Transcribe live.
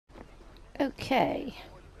Okay.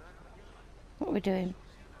 What are we doing?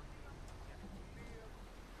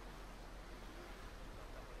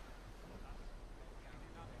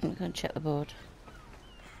 I'm going to check the board.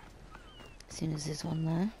 As soon as there's one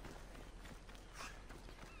there.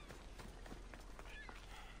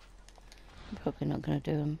 I'm probably not going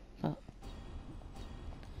to do them, but...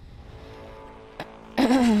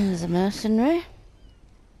 There's a mercenary.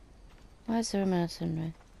 Why is there a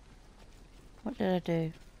mercenary? What did I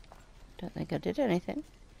do? Don't think I did anything.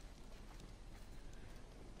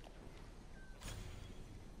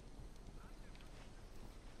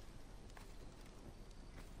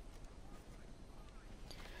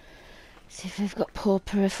 See if they've got poor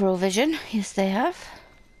peripheral vision. Yes, they have.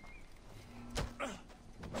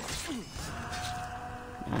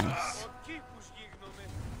 Nice.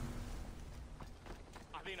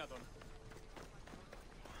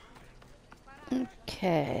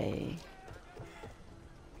 Okay.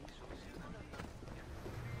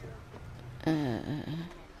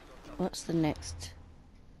 What's the next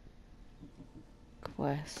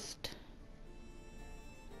quest?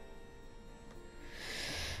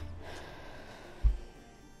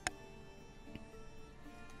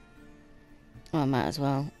 Well, I might as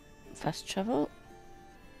well fast travel.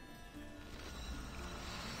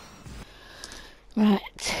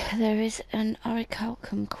 Right, there is an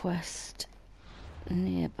orichalcum quest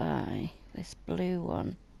nearby. This blue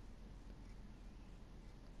one.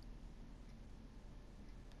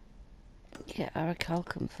 Get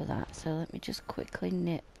orichalcum for that, so let me just quickly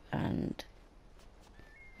nip and...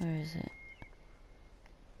 Where is it?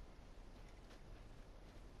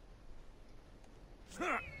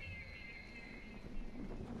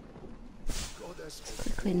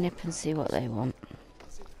 Quickly nip and see what they want.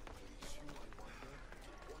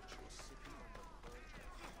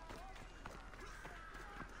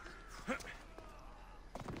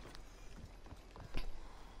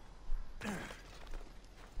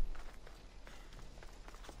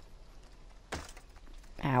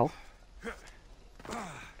 Ow.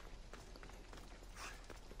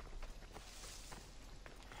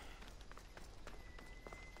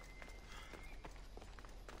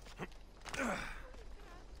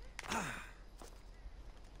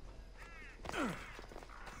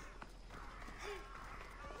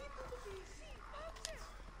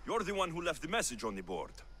 You're the one who left the message on the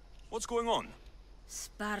board. What's going on?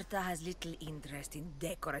 Sparta has little interest in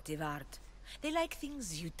decorative art. They like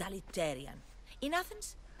things utilitarian. In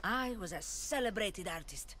Athens, I was a celebrated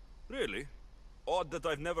artist. Really? Odd that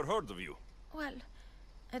I've never heard of you. Well,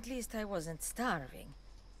 at least I wasn't starving.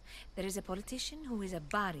 There is a politician who is a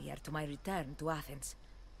barrier to my return to Athens.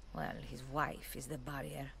 Well, his wife is the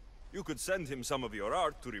barrier. You could send him some of your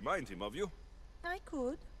art to remind him of you. I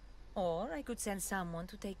could. Or I could send someone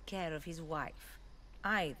to take care of his wife.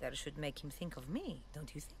 Either should make him think of me,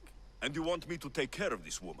 don't you think? And you want me to take care of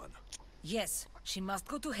this woman? Yes, she must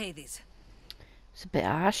go to Hades. It's a bit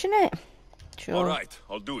harsh, isn't it? Sure. All right,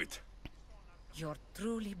 I'll do it. You're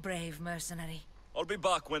truly brave, mercenary. I'll be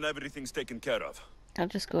back when everything's taken care of. I'll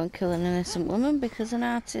just go and kill an innocent woman because an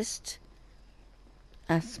artist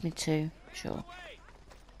asked me to. Sure.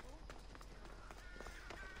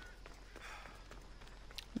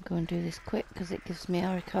 I'll go and do this quick because it gives me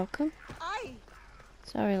orichalcum. Aye.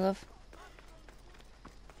 Sorry, love.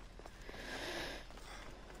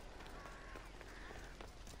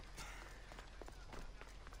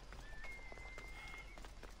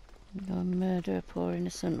 Go and murder a poor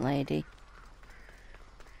innocent lady.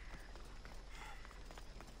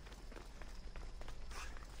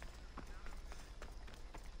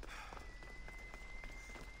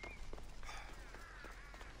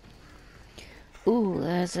 Ooh,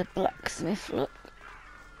 there's a blacksmith, look.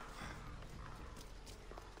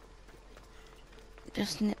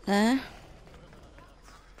 Just nip there.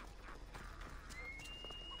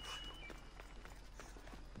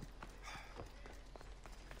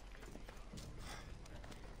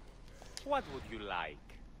 What would you like?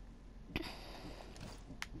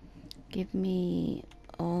 Give me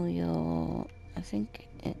all your... I think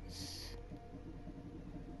it's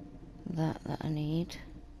that I need.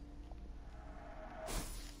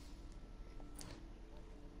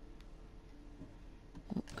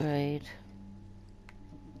 Upgrade.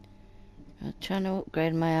 I'm trying to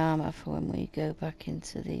upgrade my armor for when we go back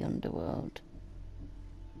into the underworld.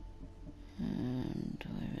 And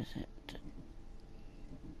where is it?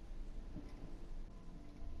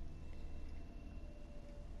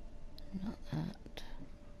 Not that.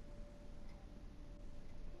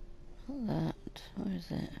 Not that. Where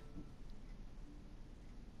is it?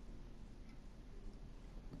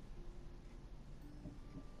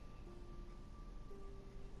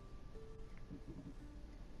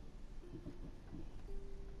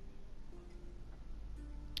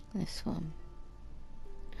 This one.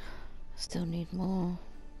 Still need more.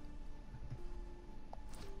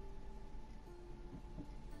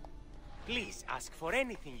 Please ask for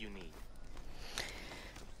anything you need.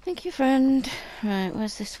 Thank you, friend. Right,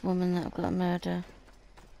 where's this woman that I've got to murder?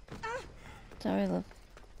 Sorry, love.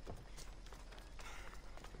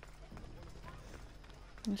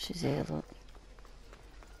 Oh, she's here, look.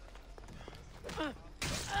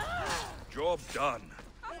 Job done.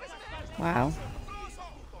 Wow.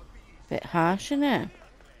 Bit harsh, isn't it?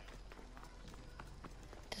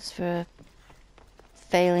 Just for a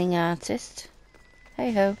failing artist.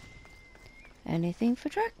 Hey ho. Anything for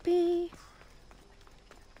Dragby.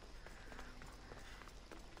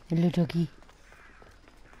 Hello, doggy.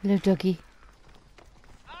 Hello, doggy.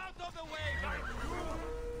 Out of the way!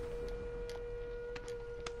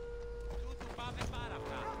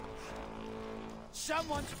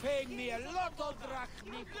 Someone's paying me a lot of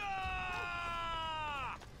drachmi.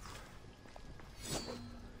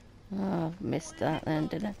 Oh, I've missed that then,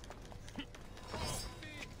 didn't I?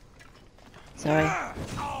 Sorry.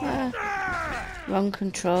 Ah, wrong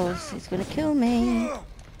controls. He's gonna kill me.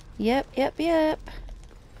 Yep, yep, yep.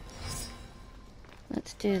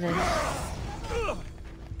 Let's do this.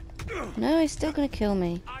 No, he's still gonna kill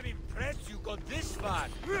me. I'm impressed you got this far.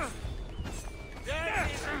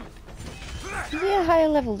 Is he a higher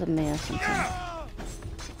level than me or something?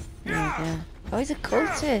 There we go. Oh, he's a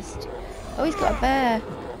cultist. Oh, he's got a bear.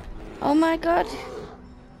 Oh my god.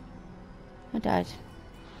 I died.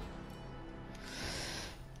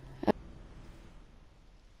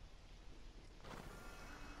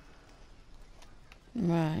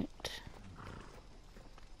 Right.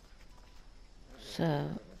 So,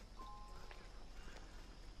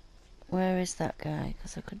 where is that guy?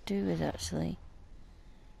 Because I could do with actually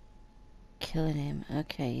killing him.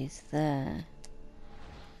 Okay, he's there.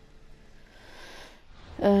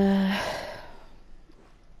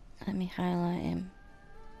 Let me highlight him.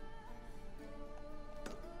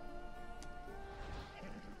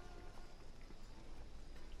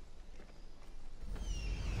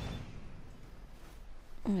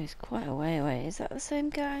 Oh, he's quite a way away. Is that the same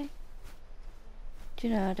guy? Do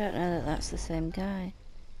you know, I don't know that that's the same guy.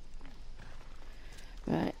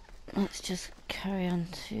 Right, let's just carry on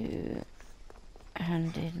to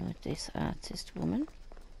hand in with this artist woman.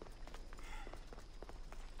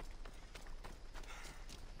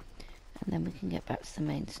 And then we can get back to the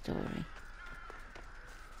main story.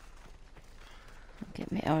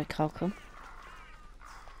 Get me orichalcum.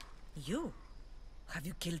 You? Have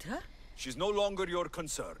you killed her? She's no longer your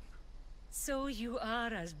concern. So you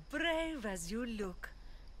are as brave as you look.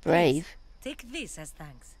 Brave? Please, take this as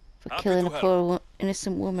thanks. For Happy killing a to help. poor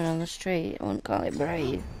innocent woman on the street. I wouldn't call it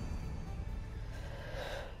brave.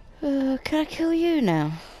 Can I kill you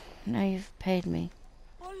now? Now you've paid me.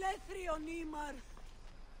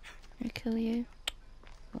 Can I kill you?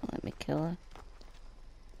 Well, let me kill her.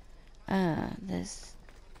 Ah, there's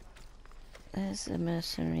a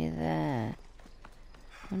mercenary there.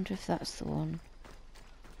 Wonder if that's the one.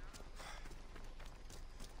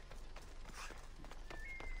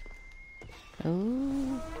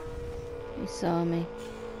 Oh, he saw me.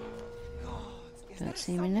 Don't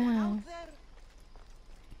see me now.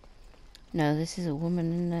 No, this is a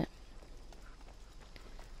woman, isn't it?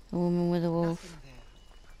 A woman with a wolf.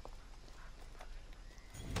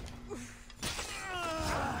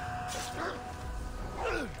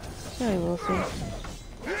 Sorry, Wolfie.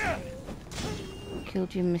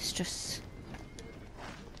 Killed your mistress.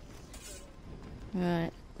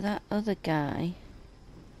 Right, that other guy.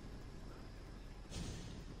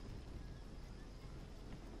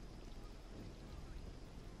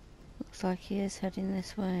 Looks like he is heading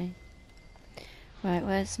this way. Right,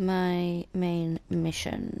 where's my main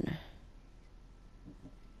mission?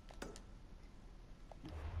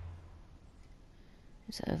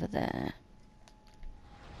 It's over there.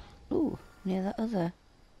 Ooh, near that other.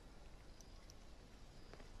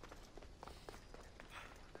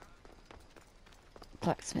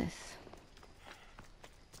 Blacksmith.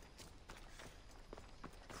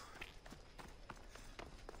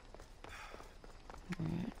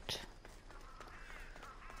 Right.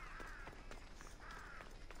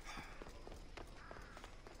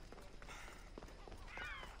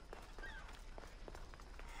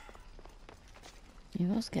 He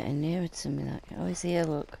was getting nearer to me, that guy. Oh, he's here,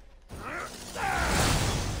 look.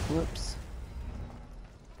 Whoops.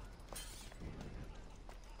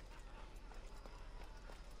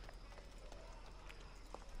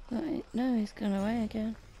 Right, no, he's gone away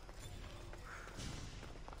again.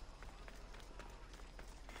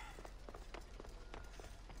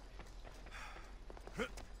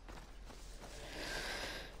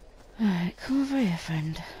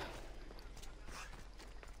 friend.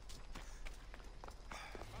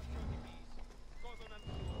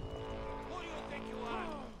 Who do you think you are?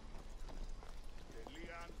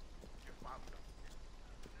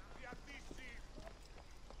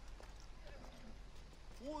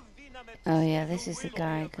 Oh yeah, this is the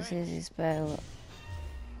guy, because here's his bow.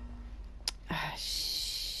 Ah,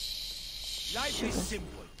 Life is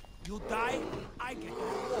simple. You die, I get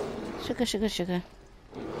it. Sugar, sugar, sugar.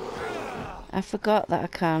 I forgot that I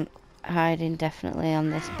can't hide indefinitely on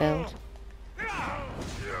this build.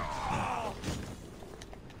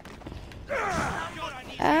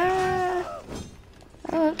 Ah!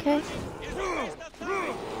 Oh, okay.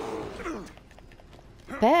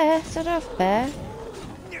 Bear? Set off, bear.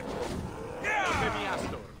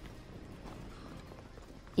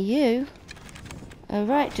 You? Oh,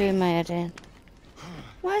 right, doing my head in.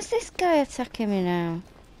 Why is this guy attacking me now?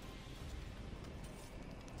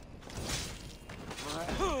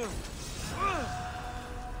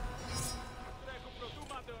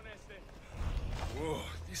 Whoa,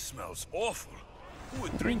 this smells awful. Who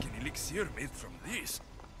would drink an elixir made from this?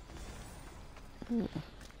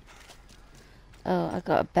 Oh, I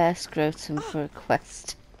got a bear scrotum for a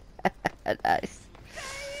quest. Nice.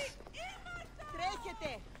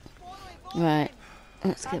 Right,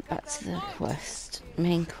 let's get back to the quest.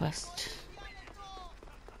 Main quest.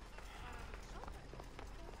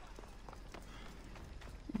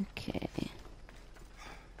 Okay.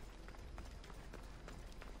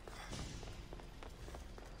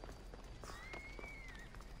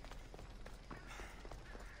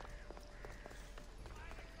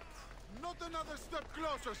 Not another step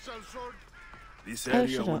closer, sellsword. This Oh,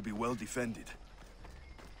 area shut will up. be well defended.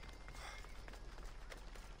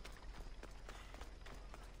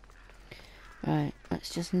 Right,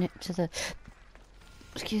 let's just nip to the...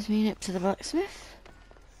 Excuse me, nip to the blacksmith.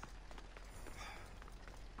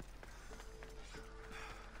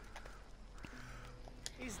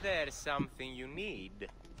 Is there something you need?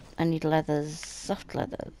 I need leathers, soft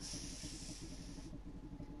leathers.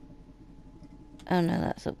 Oh no,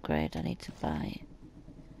 that's upgrade. I need to buy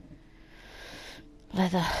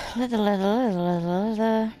leather, leather, leather, leather, leather,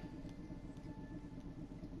 leather.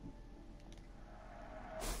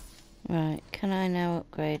 Right, can I now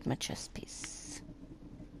upgrade my chest piece?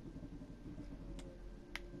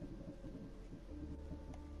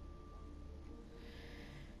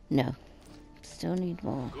 No, still need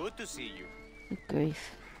more. Good to see you. Good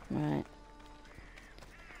grief. Right.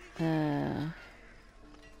 Oh,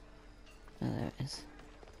 there it is.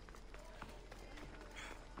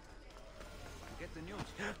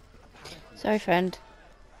 Sorry, friend.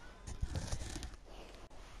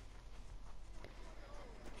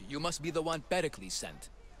 You must be the one Pericles sent.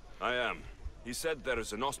 I am. He said there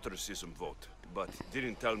is an ostracism vote, but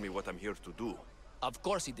didn't tell me what I'm here to do. Of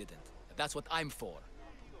course he didn't. That's what I'm for.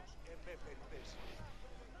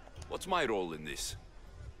 What's my role in this?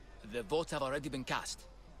 The votes have already been cast.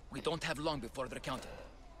 We don't have long before they're counted.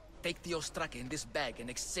 Take the Ostraka in this bag and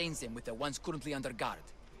exchange them with the ones currently under guard.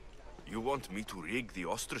 You want me to rig the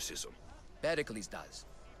ostracism? Pericles does.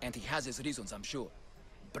 And he has his reasons, I'm sure.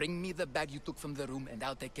 Bring me the bag you took from the room and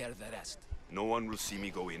I'll take care of the rest. No one will see me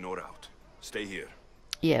go in or out. Stay here.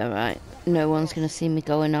 Yeah, right. No one's gonna see me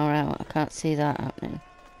going or out. I can't see that happening.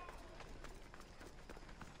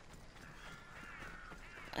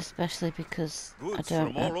 Especially because I Goods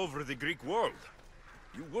don't from all know. over the Greek world.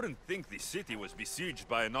 You wouldn't think the city was besieged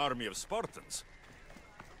by an army of Spartans.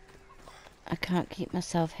 I can't keep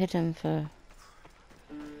myself hidden for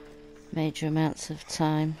major amounts of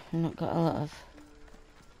time. I've not got a lot of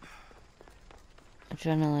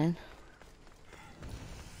adrenaline.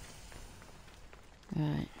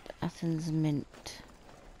 Right, Athens Mint.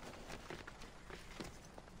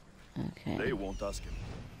 Okay, They won't ask him.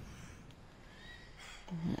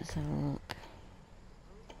 let's have a look.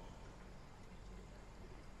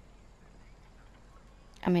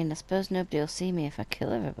 I mean, I suppose nobody will see me if I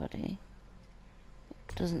kill everybody.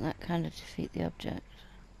 Doesn't that kind of defeat the object?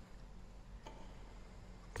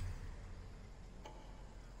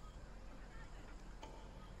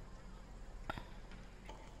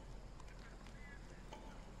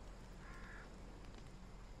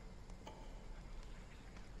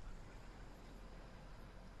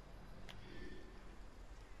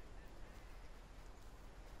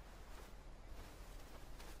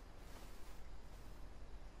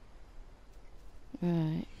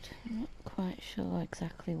 Right, I'm not quite sure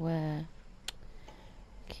exactly where.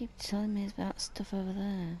 Keep telling me about stuff over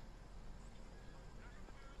there.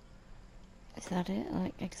 Is that it?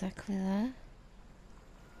 Like exactly there?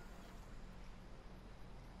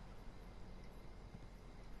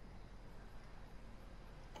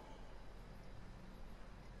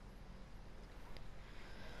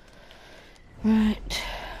 Right.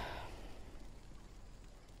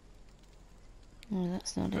 Oh,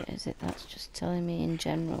 that's not it, is it? That's just telling me in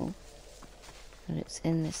general that it's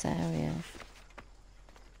in this area.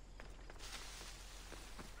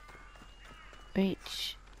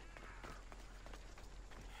 Reach.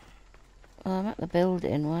 Well, I'm at the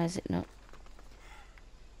building. Why is it not?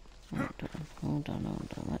 Hold on.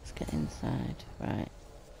 Let's get inside. Right.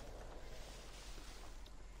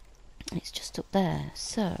 It's just up there.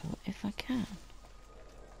 So, if I can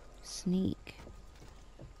sneak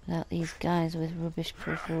without these guys with rubbish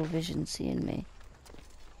peripheral vision seeing me.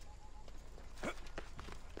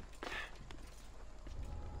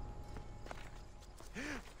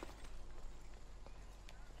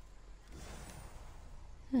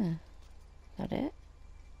 Is that it?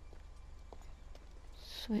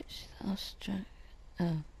 Switch the Ostra.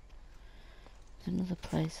 Oh. There's another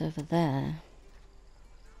place over there.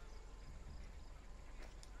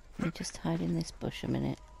 Let me just hide in this bush a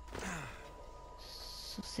minute.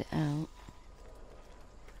 Suss it out.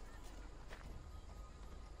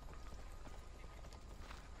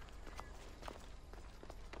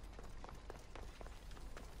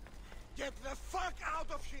 Get the fuck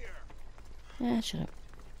out of here! Yeah, shut up.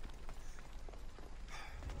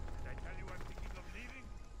 Did I tell you I'm thinking of leaving?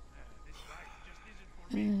 This life just isn't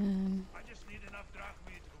for me. I just need enough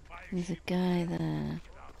drachmi to buy a There's a ship. guy there.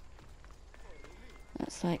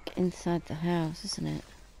 That's like inside the house, isn't it?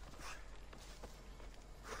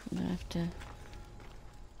 I'm gonna have to...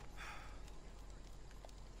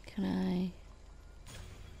 Can I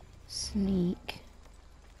sneak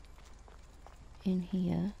in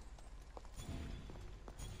here?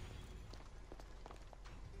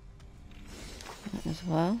 That as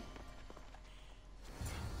well.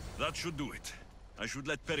 That should do it. I should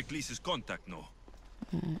let Pericles' contact know.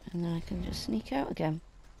 And then I can just sneak out again.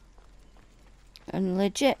 And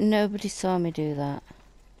legit, nobody saw me do that.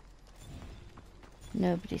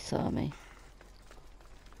 Nobody saw me.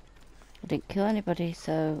 I didn't kill anybody,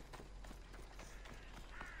 so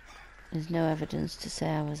there's no evidence to say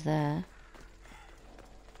I was there.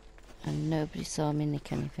 And nobody saw me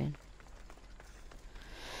nick anything.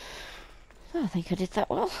 So I think I did that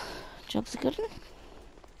well. Job's a good one.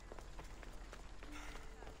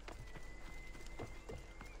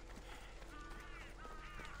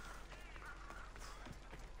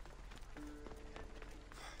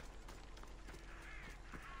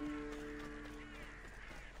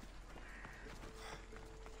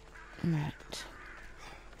 Right.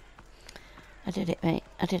 I did it, mate.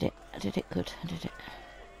 I did it. I did it good. I did it.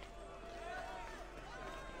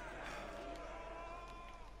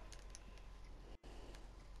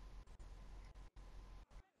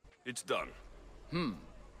 It's done.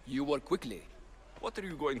 You work quickly. What are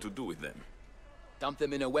you going to do with them? Dump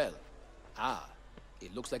them in a well. Ah,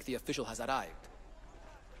 it looks like the official has arrived.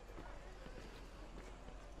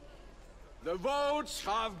 The votes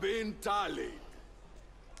have been tallied.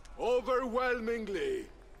 Overwhelmingly,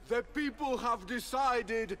 the people have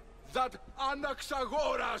decided that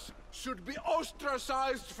Anaxagoras should be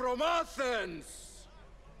ostracized from Athens!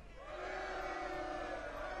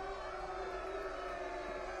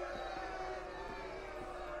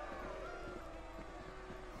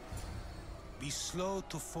 Be slow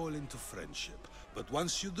to fall into friendship, but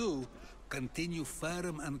once you do, continue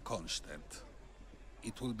firm and constant.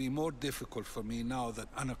 It will be more difficult for me now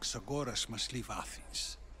that Anaxagoras must leave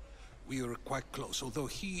Athens. We were quite close, although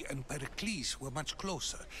he and Pericles were much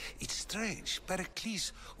closer. It's strange,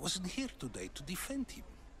 Pericles wasn't here today to defend him.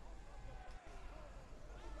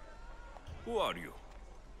 Who are you?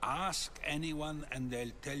 Ask anyone and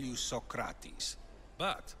they'll tell you Socrates.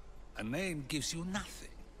 But a name gives you nothing.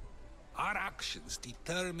 Our actions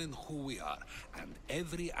determine who we are, and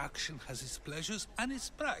every action has its pleasures and its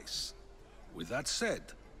price. With that said,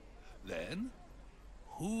 then,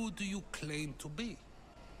 who do you claim to be?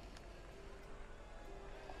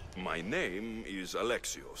 My name is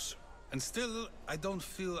Alexios. And still, I don't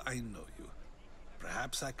feel I know you.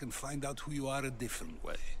 Perhaps I can find out who you are a different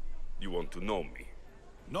way. You want to know me?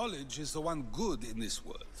 Knowledge is the one good in this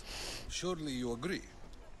world. Surely you agree?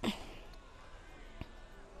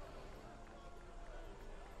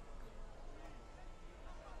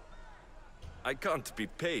 I can't be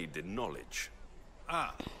paid in knowledge.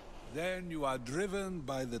 Ah, then you are driven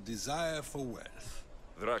by the desire for wealth.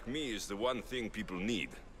 Drachmi is the one thing people need.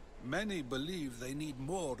 Many believe they need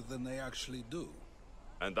more than they actually do.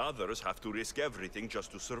 And others have to risk everything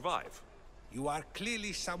just to survive. You are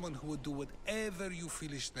clearly someone who would do whatever you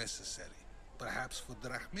feel is necessary. Perhaps for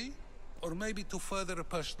drachmi, or maybe to further a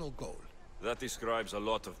personal goal. That describes a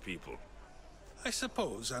lot of people. I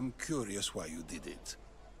suppose I'm curious why you did it.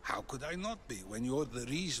 How could I not be when you're the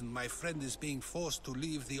reason my friend is being forced to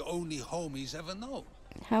leave the only home he's ever known?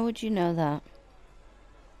 How would you know that?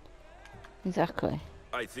 Exactly.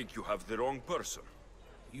 I think you have the wrong person.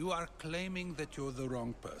 You are claiming that you're the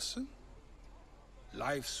wrong person?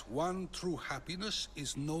 Life's one true happiness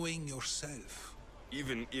is knowing yourself.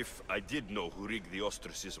 Even if I did know who rigged the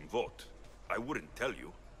ostracism vote, I wouldn't tell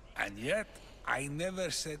you. And yet, I never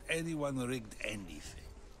said anyone rigged anything.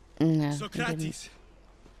 No. Socrates,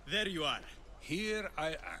 there you are. Here I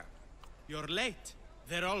am. You're late.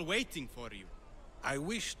 They're all waiting for you. I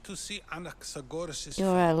wish to see Anaxagoras'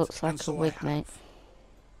 Your hair friends, looks and like a so I wig, have. mate.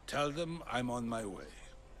 Tell them I'm on my way.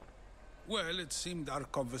 Well, it seemed our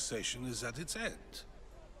conversation is at its end.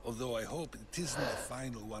 Although I hope it isn't the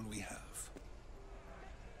final one we have.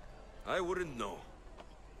 I wouldn't know.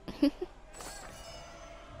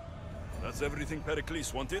 That's everything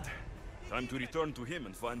Pericles wanted. Time to return to him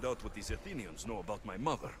and find out what these Athenians know about my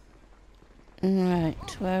mother.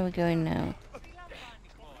 Right, where are we going now?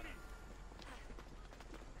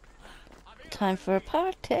 Time for a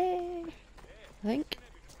party, I think.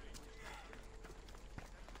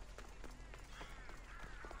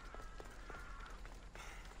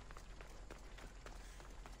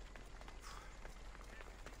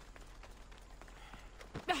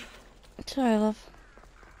 Sorry, love.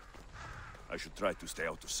 I should try to stay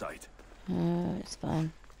out of sight. Oh, it's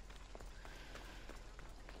fine.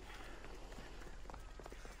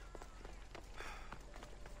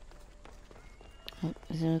 Oh,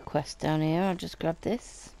 there's a quest down here. I'll just grab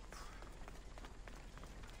this.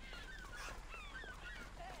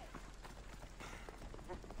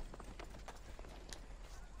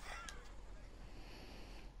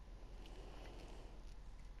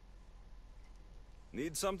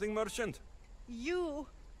 Need something, merchant? You?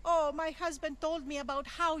 Oh, my husband told me about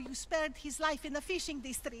how you spared his life in the fishing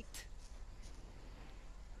district.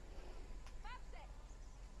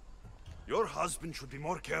 Your husband should be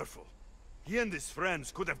more careful. He and his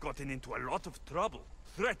friends could have gotten into a lot of trouble,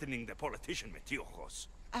 threatening the politician Metiochos.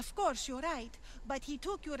 Of course, you're right. But he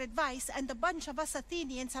took your advice, and a bunch of us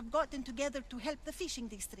Athenians have gotten together to help the fishing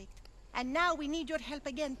district. And now we need your help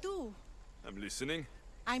again, too. I'm listening.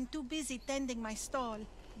 I'm too busy tending my stall,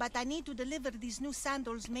 but I need to deliver these new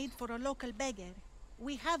sandals made for a local beggar.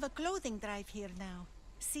 We have a clothing drive here now.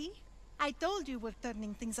 See? I told you we're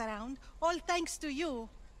turning things around, all thanks to you.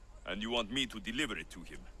 And you want me to deliver it to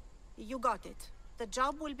him? You got it. The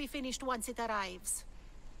job will be finished once it arrives.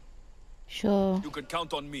 Sure. You can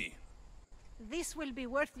count on me. This will be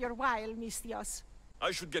worth your while, Mistios.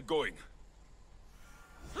 I should get going.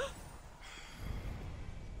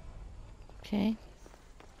 Okay.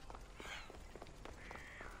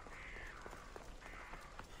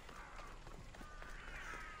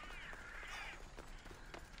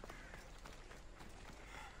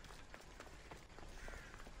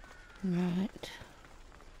 Right.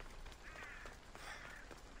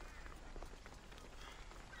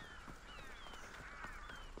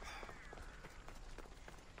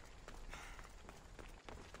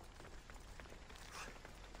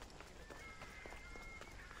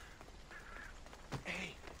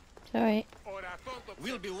 Sorry.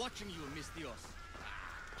 We'll be watching you, Mistios.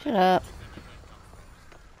 Shut up.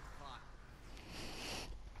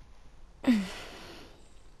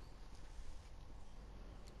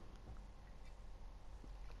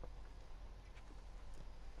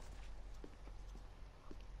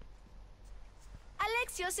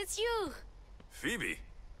 Alexios, it's you! Phoebe?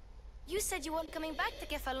 You said you weren't coming back to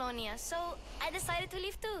Kefalonia, so I decided to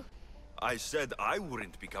leave too. I said I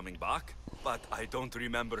wouldn't be coming back, but I don't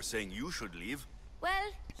remember saying you should leave.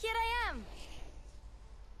 Well, here I am.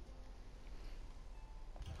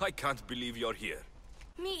 I can't believe you're here.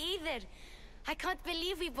 Me either. I can't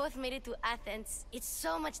believe we both made it to Athens. It's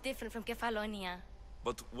so much different from Kefalonia.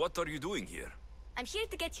 But what are you doing here? I'm here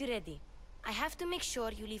to get you ready. I have to make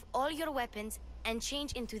sure you leave all your weapons and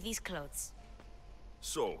change into these clothes.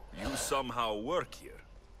 So, you somehow work here?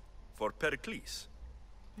 For Pericles?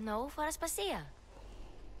 No, for Aspasia.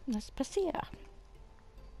 Aspasia.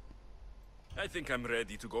 I think I'm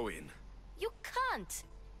ready to go in. You can't.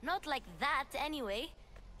 Not like that, anyway.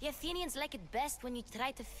 The Athenians like it best when you try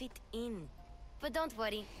to fit in. But don't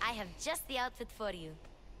worry, I have just the outfit for you.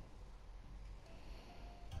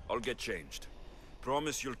 I'll get changed.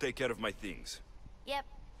 Promise you'll take care of my things. Yep.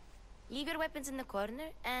 Leave your weapons in the corner,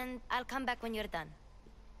 and I'll come back when you're done.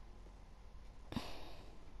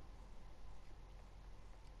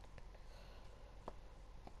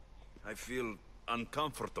 I feel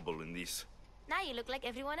uncomfortable in this. Now you look like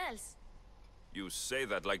everyone else. You say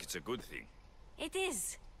that like it's a good thing. It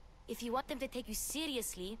is. If you want them to take you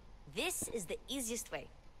seriously, this is the easiest way.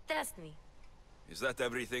 Trust me. Is that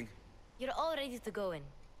everything? You're all ready to go in.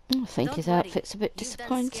 I think Don't his worry, outfit's a bit you've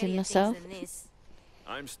done disappointing scarier myself. things than this.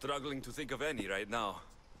 I'm struggling to think of any right now.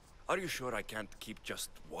 Are you sure I can't keep just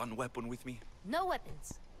one weapon with me? No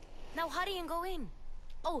weapons. Now hurry and go in.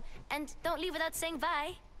 Oh, and don't leave without saying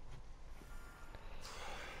bye.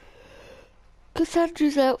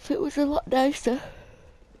 Cassandra's outfit was a lot nicer.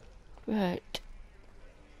 Right.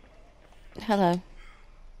 Hello.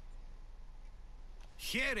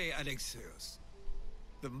 Here, Alexios.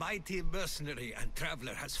 The mighty mercenary and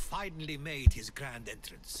traveler has finally made his grand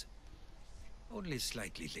entrance. Only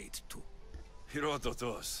slightly late, too.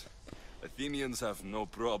 Herodotus. Athenians have no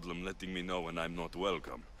problem letting me know when I'm not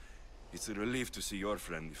welcome. It's a relief to see your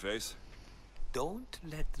friendly face. Don't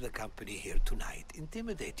let the company here tonight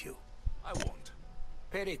intimidate you. I won't.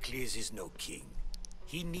 Pericles is no king.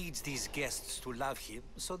 He needs these guests to love him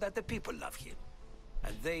so that the people love him.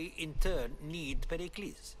 And they, in turn, need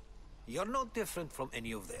Pericles. You're no different from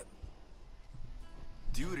any of them.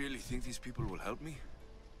 Do you really think these people will help me?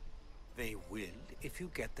 They will if you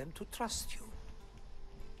get them to trust you.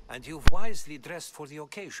 And you've wisely dressed for the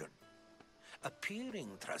occasion. Appearing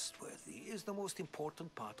trustworthy is the most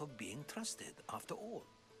important part of being trusted, after all.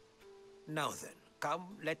 Now then,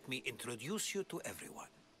 come, let me introduce you to everyone.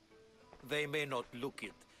 They may not look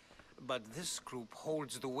it, but this group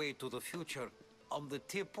holds the way to the future on the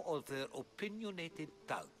tip of their opinionated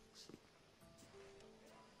tongues.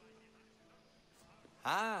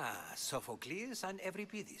 Ah, Sophocles and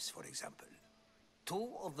Euripides, for example. Two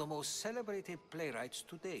of the most celebrated playwrights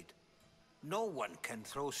to date. No one can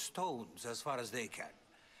throw stones as far as they can.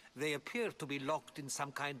 They appear to be locked in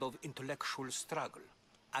some kind of intellectual struggle,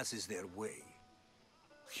 as is their way.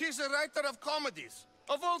 He's a writer of comedies,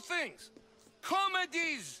 of all things.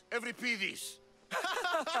 Comedies, Euripides!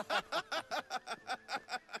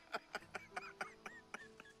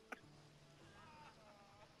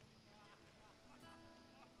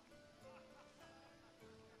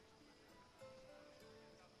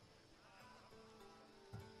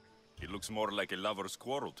 It looks more like a lover's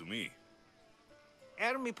quarrel to me.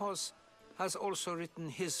 Hermippos has also written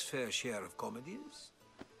his fair share of comedies.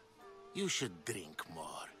 You should drink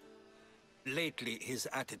more. Lately, his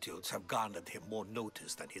attitudes have garnered him more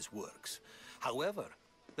notice than his works. However,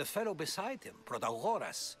 the fellow beside him,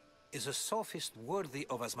 Protagoras, is a sophist worthy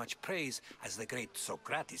of as much praise as the great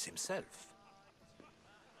Socrates himself.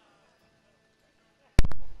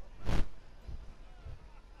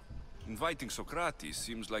 Inviting Socrates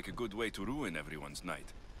seems like a good way to ruin everyone's night.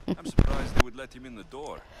 I'm surprised they would let him in the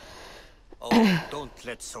door. Oh, don't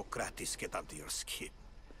let Socrates get under your skin.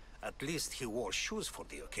 At least he wore shoes for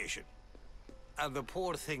the occasion. And the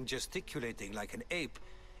poor thing gesticulating like an ape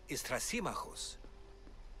is Thrasymachos.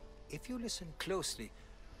 If you listen closely,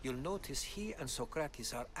 you'll notice he and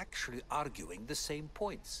Socrates are actually arguing the same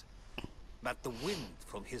points. But the wind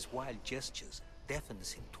from his wild gestures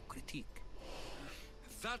deafens him to critique.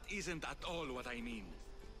 That isn't at all what I mean.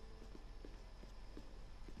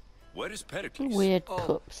 Where is Pericles? Weird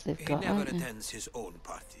cups they've got, He never aren't they? attends his own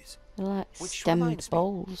parties. They're like Which stemmed reminds me,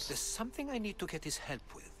 bowls. there's something I need to get his help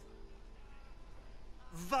with.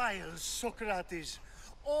 Vile Socrates,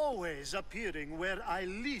 always appearing where I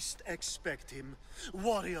least expect him.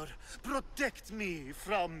 Warrior, protect me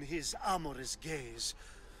from his amorous gaze.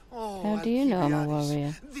 Oh, How do you know I'm a Alcibiades,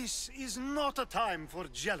 warrior? this is not a time for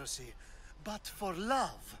jealousy, but for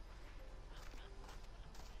love.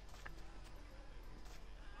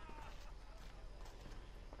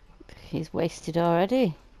 He's wasted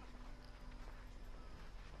already.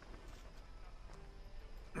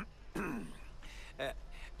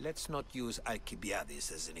 Let's not use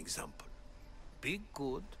Alcibiades as an example. Be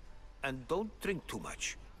good, and don't drink too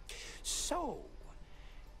much. So,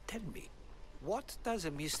 tell me, what does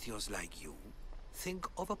a Misthios like you think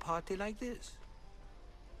of a party like this?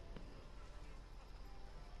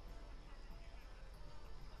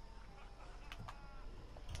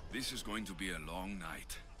 This is going to be a long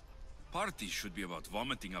night. Parties should be about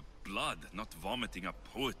vomiting up blood, not vomiting up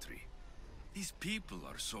poetry. These people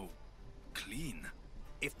are so clean.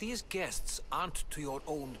 If these guests aren't to your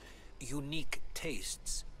own unique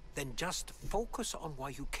tastes, then just focus on why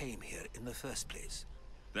you came here in the first place.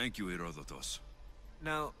 Thank you, Herodotus.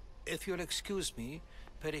 Now, if you'll excuse me,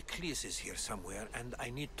 Pericles is here somewhere, and I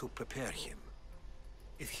need to prepare him.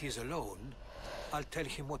 If he's alone, I'll tell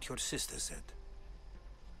him what your sister said.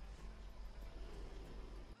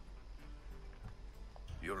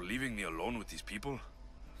 You're leaving me alone with these people?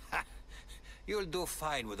 You'll do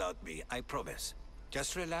fine without me, I promise.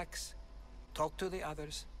 Just relax, talk to the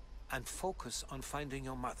others, and focus on finding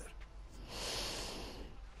your mother.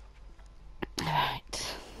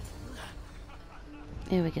 Alright.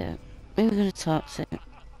 Here we go. Who are we going to talk to?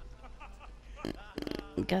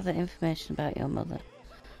 Gather information about your mother.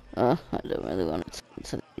 Oh, I don't really want to talk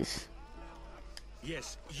to these.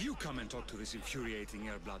 Yes, you come and talk to this infuriating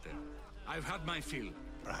air-blooded. I've had my fill.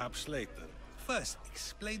 Perhaps later. First,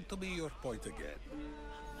 explain to me your point again.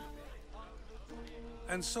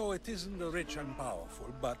 And so it isn't the rich and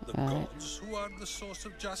powerful, but the gods who are the source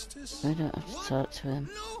of justice? We don't have to talk to him.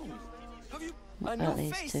 No! Have you What a about new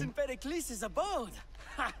these face two? in Pericles' abode?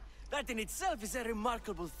 Ha! That in itself is a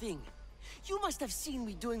remarkable thing. You must have seen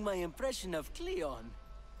me doing my impression of Cleon.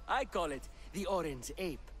 I call it the Orange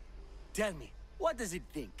Ape. Tell me, what does it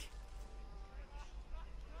think?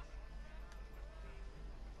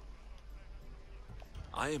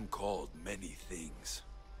 I am called many things.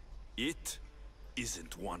 It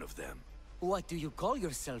isn't one of them. What do you call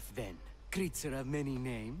yourself then? Creature of many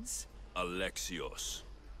names? Alexios.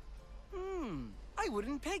 I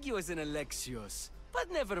wouldn't peg you as an Alexios.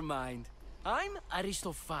 But never mind. I'm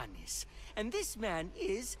Aristophanes, and this man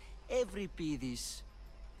is Euripides.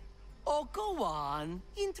 Oh, go on.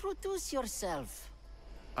 Introduce yourself.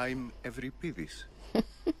 I'm Euripides.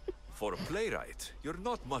 For a playwright, you're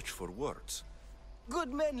not much for words.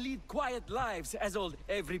 Good men lead quiet lives, as old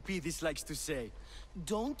Euripides likes to say.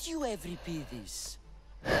 Don't you, Euripides?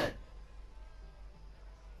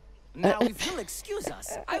 Now, if you'll excuse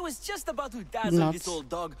us, I was just about to dazzle this old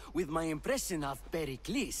dog with my impression of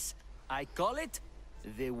Pericles. I call it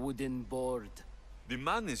the wooden board. The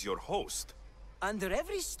man is your host. Under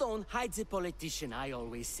every stone hides a politician, I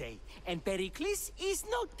always say. And Pericles is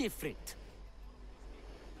no different.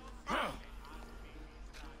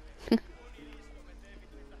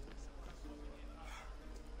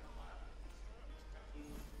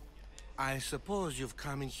 I suppose you've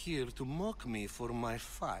come in here to mock me for my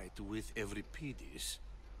fight with Euripides.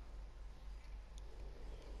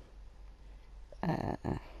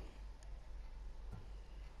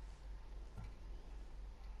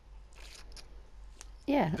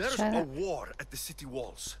 Yeah, There's a war at the city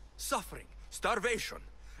walls. Suffering, starvation.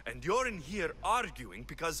 And you're in here arguing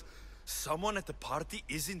because someone at the party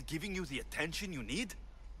isn't giving you the attention you need?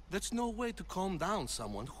 That's no way to calm down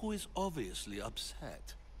someone who is obviously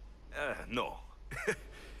upset. No.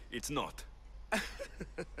 It's not.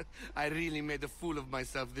 I really made a fool of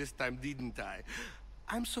myself this time, didn't I?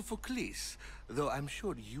 I'm Sophocles, though I'm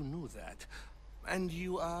sure you knew that. And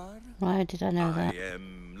you are? Why did I know that? I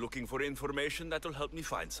am looking for information that will help me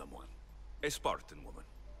find someone. A Spartan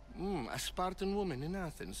woman. A Spartan woman in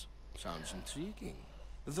Athens. Sounds intriguing.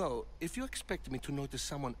 Though, if you expect me to notice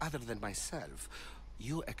someone other than myself,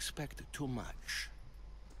 you expect too much.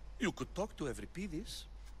 You could talk to Euripides.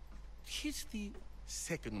 He's the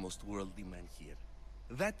second most worldly man here.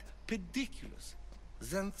 That pediculous,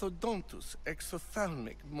 xanthodontus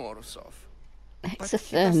exothalmic Morosov. But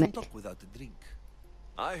he doesn't talk without a drink.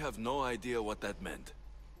 I have no idea what that meant.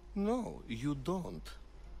 No, you don't.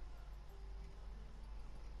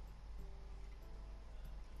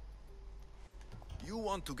 You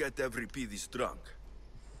want to get Euripides drunk.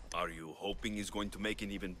 Are you hoping he's going to make an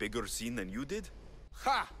even bigger scene than you did?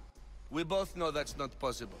 Ha! We both know that's not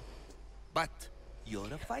possible. But you're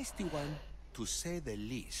a feisty one, to say the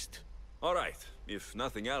least. All right. If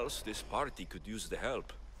nothing else, this party could use the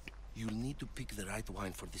help. You'll need to pick the right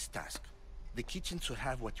wine for this task. The kitchen should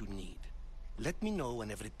have what you need. Let me know when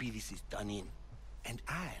Euripides is done in, and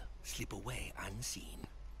I'll slip away unseen.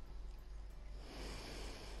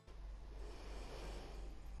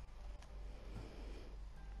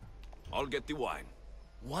 I'll get the wine.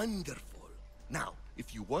 Wonderful. Now,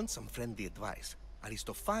 if you want some friendly advice,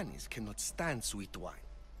 Aristophanes cannot stand sweet wine.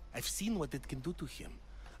 I've seen what it can do to him.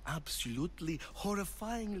 Absolutely,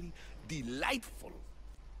 horrifyingly delightful.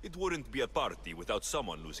 It wouldn't be a party without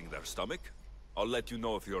someone losing their stomach. I'll let you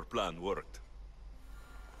know if your plan worked.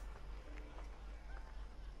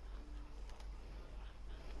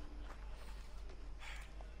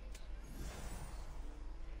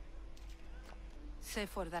 Save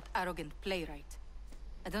for that arrogant playwright.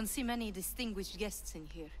 I don't see many distinguished guests in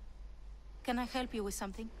here. Can I help you with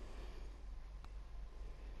something?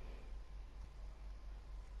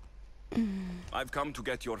 I've come to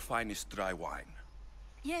get your finest dry wine.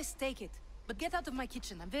 Yes, take it. But get out of my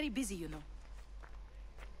kitchen. I'm very busy, you know.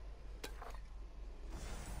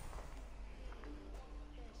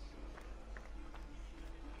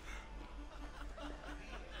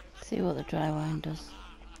 See what the dry wine does.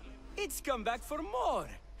 It's come back for more.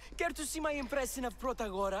 Care to see my impression of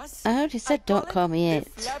Protagoras? I already said don't call me it.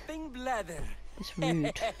 Flapping bladder. It's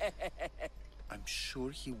rude. I'm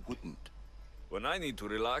sure he wouldn't. When I need to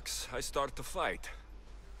relax, I start to fight.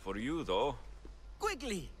 For you, though...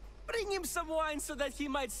 Quickly! Bring him some wine so that he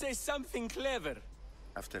might say something clever.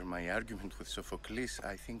 After my argument with Sophocles,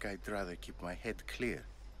 I think I'd rather keep my head clear.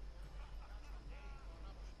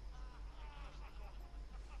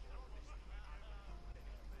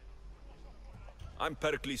 I'm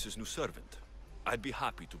Pericles' new servant. I'd be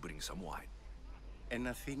happy to bring some wine. An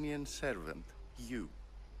Athenian servant, you.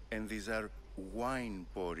 And these are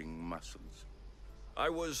wine-pouring muscles. I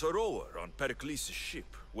was a rower on Pericles'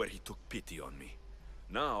 ship, where he took pity on me.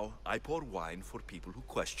 Now, I pour wine for people who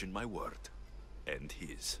question my word. And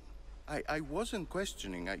his. I wasn't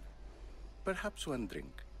questioning, perhaps one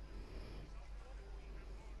drink.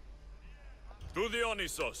 To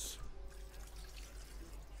Dionysos!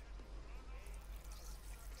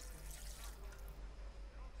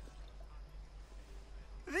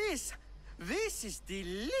 This is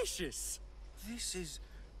delicious! This is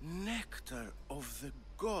nectar of the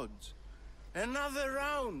gods. Another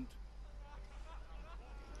round!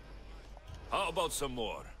 How about some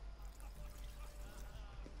more?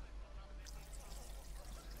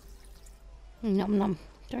 Nom nom.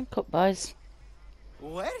 Drink up, boys.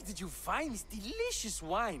 Where did you find this delicious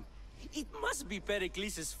wine? It must be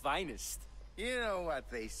Pericles' finest. You know what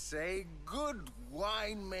they say, good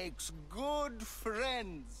wine makes good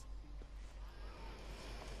friends.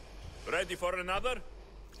 Ready for another?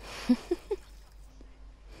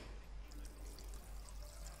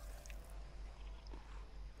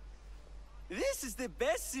 This is the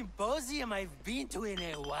best symposium I've been to in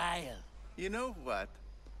a while. You know what?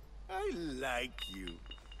 I like you.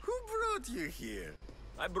 Who brought you here?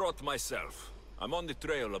 I brought myself. I'm on the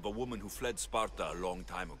trail of a woman who fled Sparta a long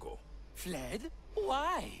time ago. Fled?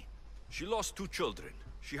 Why? She lost 2 children.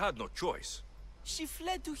 She had no choice. She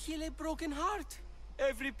fled to heal a broken heart.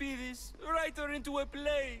 Euripides, write her into a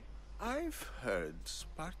play. I've heard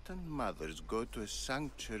Spartan mothers go to a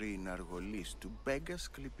sanctuary in Argolis to beg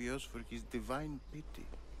Asclepios for his divine pity.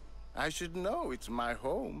 I should know, it's my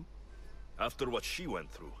home. After what she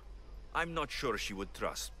went through, I'm not sure she would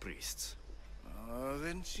trust priests. Oh,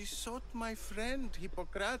 then she sought my friend,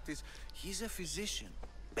 Hippocrates. He's a physician,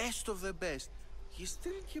 best of the best. He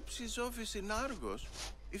still keeps his office in Argos.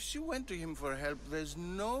 If she went to him for help, there's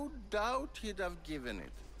no doubt he'd have given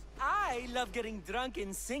it. I love getting drunk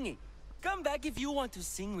and singing. Come back if you want to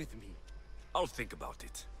sing with me. I'll think about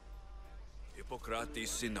it.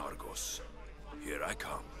 Hippocrates in Argos. Here I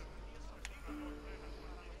come.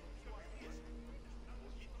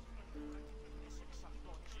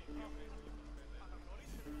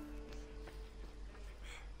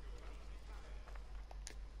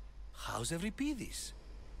 How's Euripides?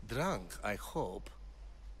 Drunk, I hope.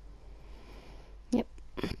 Yep.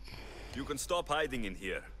 You can stop hiding in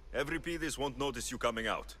here. Euripides won't notice you coming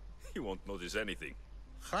out. He won't notice anything.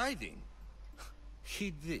 Hiding?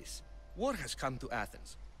 Heed this. War has come to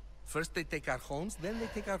Athens. First they take our homes, then they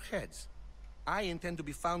take our heads. I intend to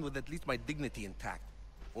be found with at least my dignity intact.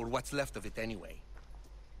 Or what's left of it anyway.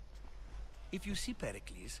 If you see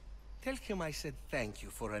Pericles, tell him I said thank you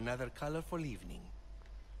for another colorful evening.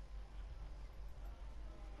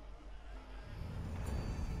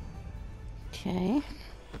 Okay.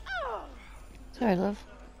 Sorry, love.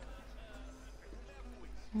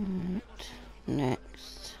 Right.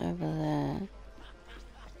 Next, over there.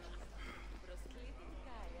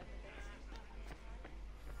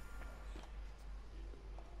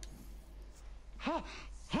 Ha!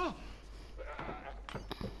 Ha!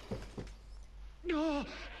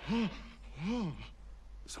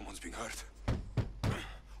 Someone's being hurt.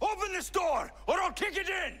 Open this door, or I'll kick it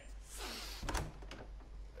in!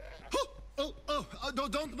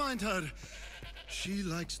 Don't mind her. She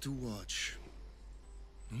likes to watch.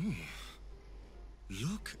 Oh,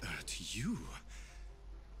 look at you.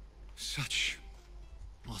 Such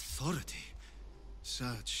authority.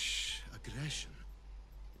 Such aggression.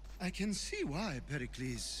 I can see why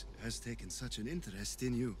Pericles has taken such an interest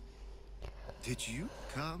in you. Did you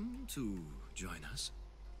come to join us?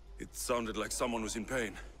 It sounded like someone was in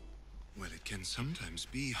pain. Well, it can sometimes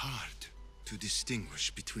be hard to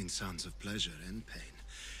distinguish between sounds of pleasure and pain.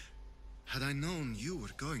 Had I known you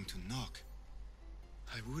were going to knock,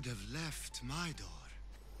 I would have left my door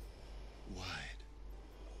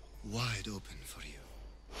wide open for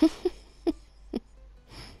you.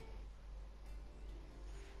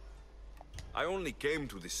 I only came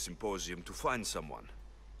to this symposium to find someone.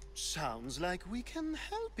 Sounds like we can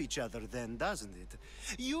help each other then, doesn't it?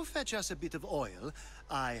 You fetch us a bit of oil,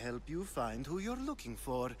 I help you find who you're looking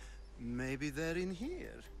for. Maybe they're in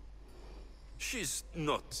here. She's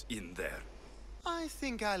not in there. I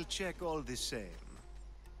think I'll check all the same.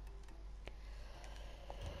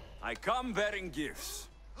 I come bearing gifts.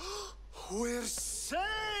 We're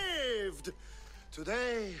saved!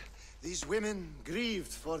 Today, these women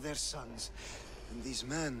grieved for their sons, and these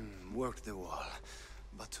men worked the wall.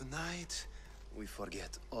 But tonight, we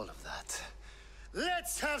forget all of that.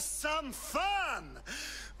 Let's have some fun!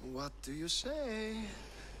 What do you say?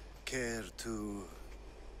 Care to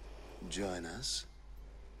join us?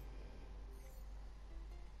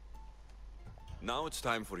 Now it's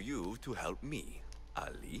time for you to help me,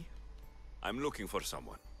 Ali. I'm looking for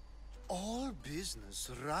someone. All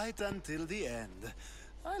business right until the end.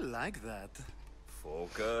 I like that.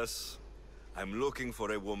 Focus. I'm looking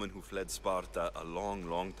for a woman who fled Sparta a long,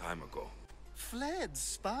 long time ago. Fled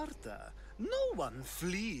Sparta? No one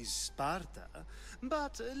flees Sparta.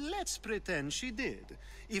 But let's pretend she did.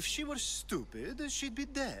 If she were stupid, she'd be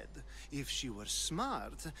dead. If she were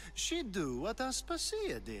smart, she'd do what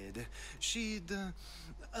Aspasia did. She'd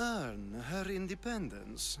earn her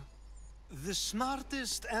independence. The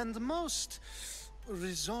smartest and most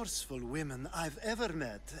resourceful women I've ever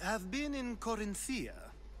met have been in Corinthia.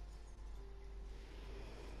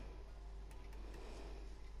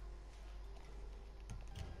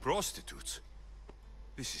 Prostitutes?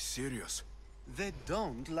 This is serious. They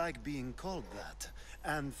don't like being called that.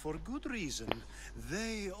 And for good reason.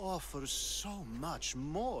 They offer so much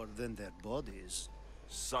more than their bodies.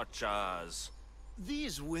 Such as?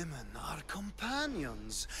 These women are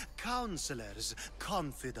companions, counselors,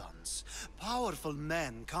 confidants. Powerful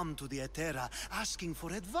men come to the Etera asking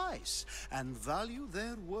for advice and value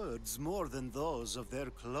their words more than those of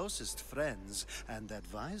their closest friends and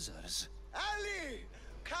advisors. Ali!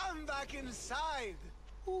 Come back inside!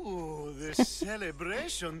 Ooh, the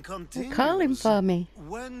celebration continues. Call him for me.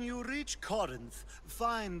 When you reach Corinth,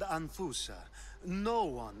 find Anthusa. No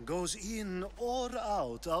one goes in or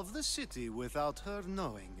out of the city without her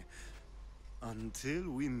knowing. Until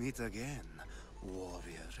we meet again,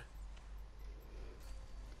 warrior.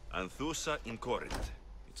 Anthusa in Corinth.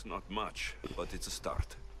 It's not much, but it's a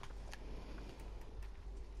start.